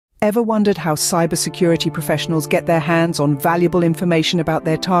Ever wondered how cybersecurity professionals get their hands on valuable information about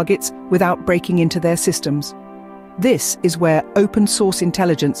their targets without breaking into their systems? This is where open source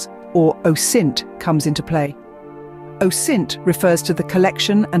intelligence, or OhSINT, comes into play. OhSINT refers to the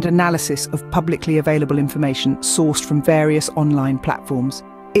collection and analysis of publicly available information sourced from various online platforms.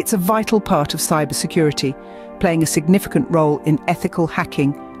 It's a vital part of cybersecurity, playing a significant role in ethical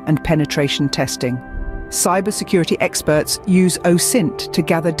hacking and penetration testing. Cybersecurity experts use OhSINT to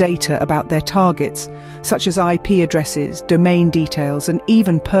gather data about their targets, such as IP addresses, domain details, and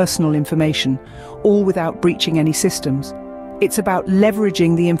even personal information, all without breaching any systems. It's about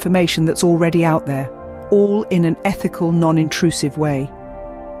leveraging the information that's already out there, all in an ethical, non-intrusive way.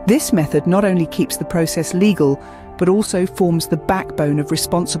 This method not only keeps the process legal, but also forms the backbone of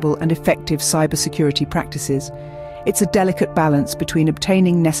responsible and effective cybersecurity practices. It's a delicate balance between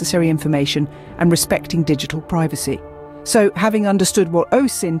obtaining necessary information and respecting digital privacy. So, having understood what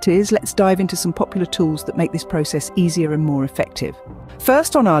OhSINT is, let's dive into some popular tools that make this process easier and more effective.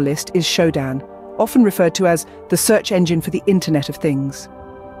 First on our list is Shodan, often referred to as the search engine for the Internet of Things.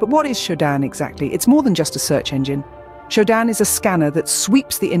 But what is Shodan exactly? It's more than just a search engine. Shodan is a scanner that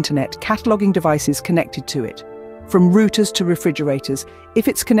sweeps the internet, cataloguing devices connected to it. From routers to refrigerators, if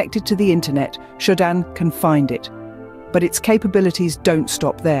it's connected to the internet, Shodan can find it. But its capabilities don't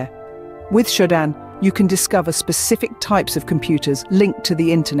stop there. With Shodan, you can discover specific types of computers linked to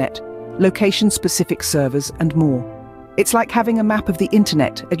the internet, location-specific servers, and more. It's like having a map of the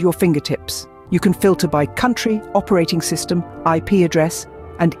internet at your fingertips. You can filter by country, operating system, IP address,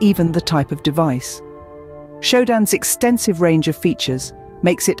 and even the type of device. Shodan's extensive range of features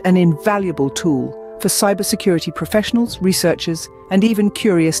makes it an invaluable tool for cybersecurity professionals, researchers, and even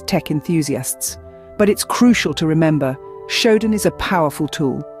curious tech enthusiasts. But it's crucial to remember, Shodan is a powerful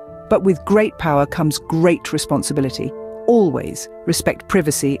tool, but with great power comes great responsibility. Always respect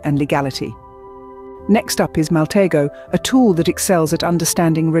privacy and legality. Next up is Maltego, a tool that excels at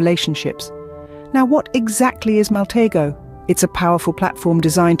understanding relationships. Now, what exactly is Maltego? It's a powerful platform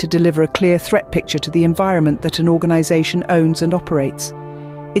designed to deliver a clear threat picture to the environment that an organization owns and operates.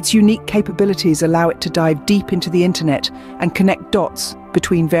 Its unique capabilities allow it to dive deep into the internet and connect dots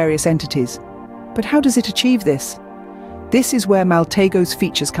between various entities. But how does it achieve this? This is where Maltego's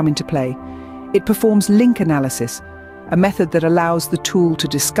features come into play. It performs link analysis, a method that allows the tool to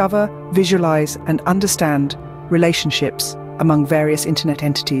discover, visualize, and understand relationships among various internet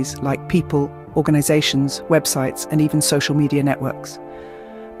entities like people, organizations, websites, and even social media networks.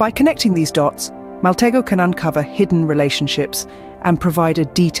 By connecting these dots, Maltego can uncover hidden relationships and provide a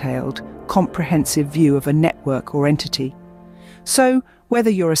detailed, comprehensive view of a network or entity. So, whether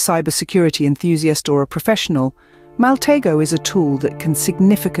you're a cybersecurity enthusiast or a professional, Maltego is a tool that can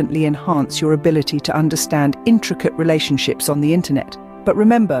significantly enhance your ability to understand intricate relationships on the internet. But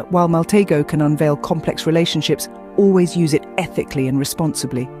remember, while Maltego can unveil complex relationships, always use it ethically and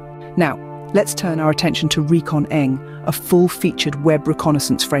responsibly. Now, let's turn our attention to Recon-ng, a full-featured web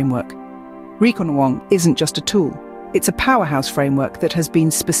reconnaissance framework. Recon-ng isn't just a tool. It's a Powerhouse framework that has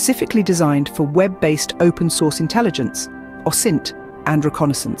been specifically designed for web-based open-source intelligence, OhSINT, and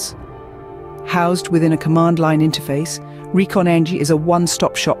reconnaissance. Housed within a command-line interface, Recon-ng is a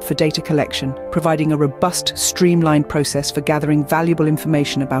one-stop shop for data collection, providing a robust, streamlined process for gathering valuable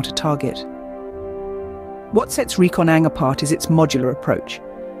information about a target. What sets Recon-ng apart is its modular approach.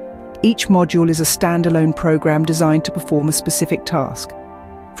 Each module is a standalone program designed to perform a specific task.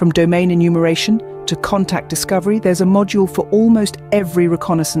 From domain enumeration to contact discovery, there's a module for almost every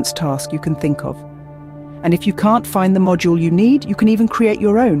reconnaissance task you can think of. And if you can't find the module you need, you can even create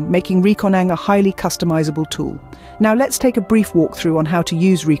your own, making Recon-ng a highly customizable tool. Now let's take a brief walkthrough on how to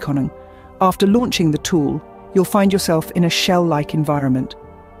use Recon-ng. After launching the tool, you'll find yourself in a shell-like environment.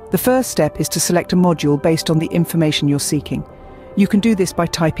 The first step is to select a module based on the information you're seeking. You can do this by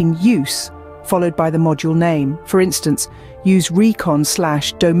typing use, followed by the module name. For instance, use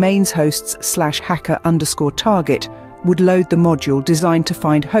recon/domainshosts/hacker_target would load the module designed to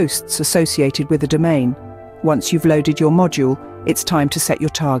find hosts associated with a domain. Once you've loaded your module, it's time to set your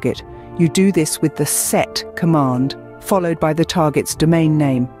target. You do this with the set command, followed by the target's domain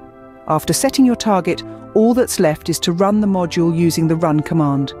name. After setting your target, all that's left is to run the module using the run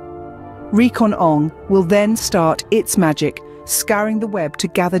command. Recon-ng will then start its magic, scouring the web to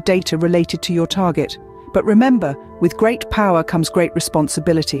gather data related to your target. But remember, with great power comes great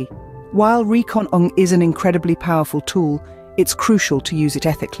responsibility. While Recon-ng is an incredibly powerful tool, it's crucial to use it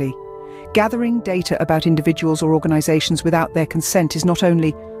ethically. Gathering data about individuals or organizations without their consent is not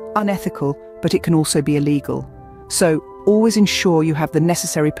only unethical, but it can also be illegal. So, always ensure you have the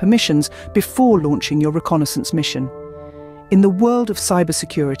necessary permissions before launching your reconnaissance mission. In the world of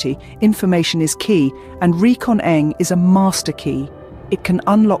cybersecurity, information is key, and Recon-ng is a master key. It can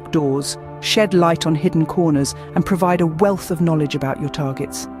unlock doors, shed light on hidden corners, and provide a wealth of knowledge about your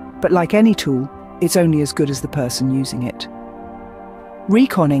targets. But like any tool, it's only as good as the person using it.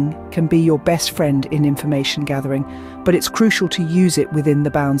 Recon-ng can be your best friend in information gathering, but it's crucial to use it within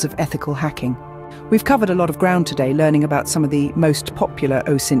the bounds of ethical hacking. We've covered a lot of ground today learning about some of the most popular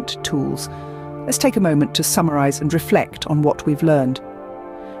OhSINT tools. Let's take a moment to summarize and reflect on what we've learned.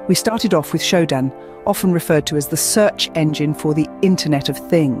 We started off with Shodan, often referred to as the search engine for the Internet of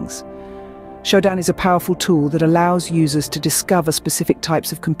Things. Shodan is a powerful tool that allows users to discover specific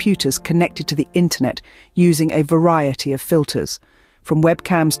types of computers connected to the Internet using a variety of filters. From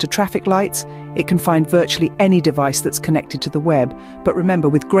webcams to traffic lights, it can find virtually any device that's connected to the web. But remember,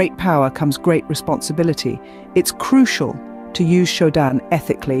 with great power comes great responsibility. It's crucial to use Shodan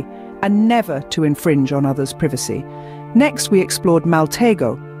ethically and never to infringe on others' privacy. Next, we explored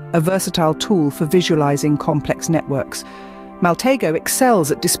Maltego, a versatile tool for visualizing complex networks. Maltego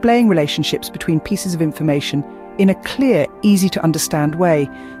excels at displaying relationships between pieces of information in a clear, easy-to-understand way.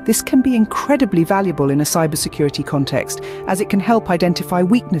 This can be incredibly valuable in a cybersecurity context, as it can help identify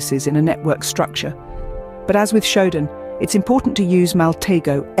weaknesses in a network structure. But as with Shodan, it's important to use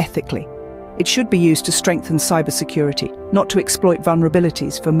Maltego ethically. It should be used to strengthen cybersecurity, not to exploit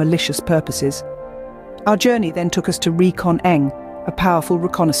vulnerabilities for malicious purposes. Our journey then took us to Recon-ng, a powerful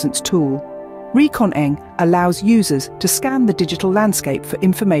reconnaissance tool. Recon-ng allows users to scan the digital landscape for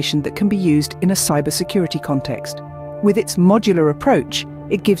information that can be used in a cybersecurity context. With its modular approach,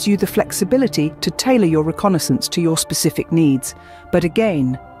 it gives you the flexibility to tailor your reconnaissance to your specific needs. But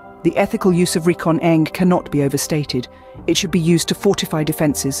again, the ethical use of Recon-ng cannot be overstated. It should be used to fortify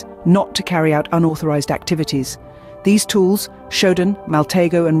defenses, not to carry out unauthorized activities. These tools, Shodan,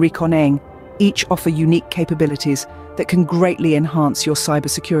 Maltego, and Recon-ng, each offer unique capabilities that can greatly enhance your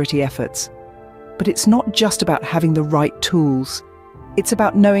cybersecurity efforts. But it's not just about having the right tools. It's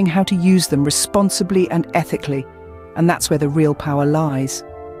about knowing how to use them responsibly and ethically, and that's where the real power lies.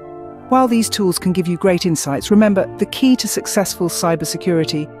 While these tools can give you great insights, remember, the key to successful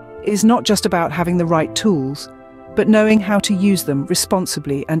cybersecurity is not just about having the right tools, but knowing how to use them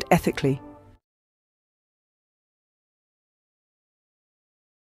responsibly and ethically.